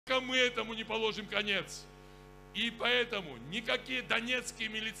пока мы этому не положим конец. И поэтому никакие донецкие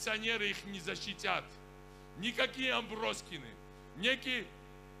милиционеры их не защитят. Никакие Амброскины. Некий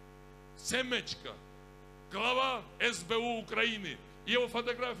Семечко, глава СБУ Украины. Его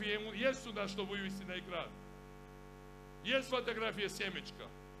фотография ему есть сюда, чтобы вывести на экран? Есть фотография Семечка?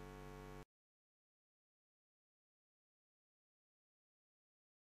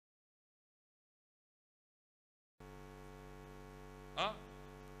 А?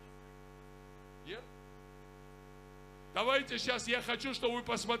 Нет? Давайте сейчас я хочу, чтобы вы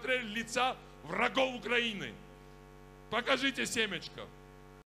посмотрели лица врагов Украины. Покажите Семечко.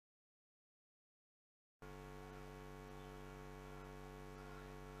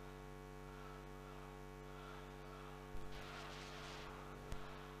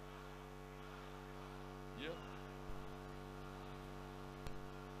 Нет?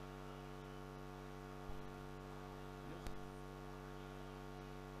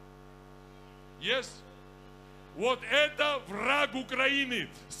 Есть? Вот это враг Украины.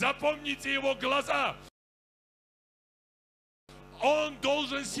 Запомните его глаза. Он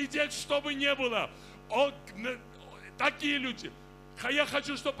должен сидеть, чтобы не было. Такие люди. Я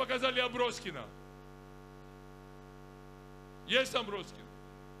хочу, чтобы показали Аброскина. Есть Амброскин?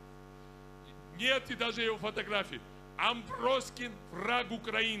 Нет, и даже его фотографии. Амброскин враг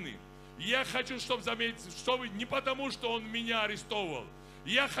Украины. Я хочу, чтобы заметить, чтобы не потому, что он меня арестовывал.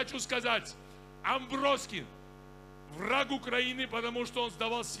 Я хочу сказать, Амброскин враг Украины, потому что он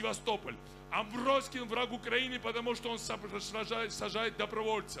сдавал Севастополь. Амброскин враг Украины, потому что он сажает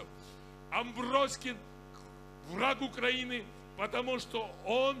добровольцев. Амброскин враг Украины, потому что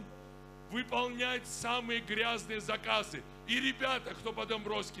он выполняет самые грязные заказы. И ребята, кто под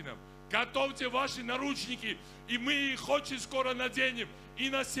Амброскиным, готовьте ваши наручники, и мы их очень скоро наденем и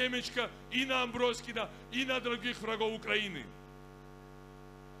на Семечко, и на Амброскина, и на других врагов Украины.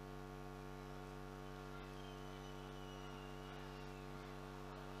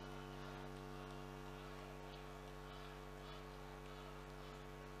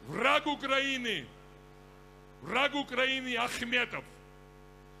 Враг Украины Ахметов.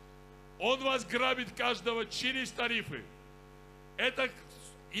 Он вас грабит каждого через тарифы. Это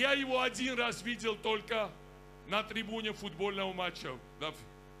я его один раз видел только на трибуне футбольного матча.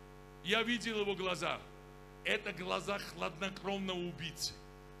 Я видел его глаза. Это глаза хладнокровного убийцы.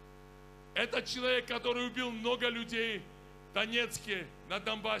 Это человек, который убил много людей в Донецке, на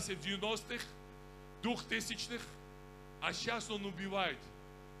Донбассе в 90-х, 2000-х. А сейчас он убивает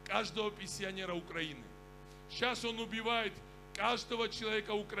каждого пенсионера Украины. Сейчас он убивает каждого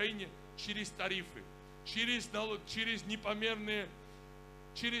человека в Украине через тарифы, через непомерные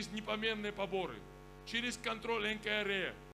поборы, через контроль НКРЕ.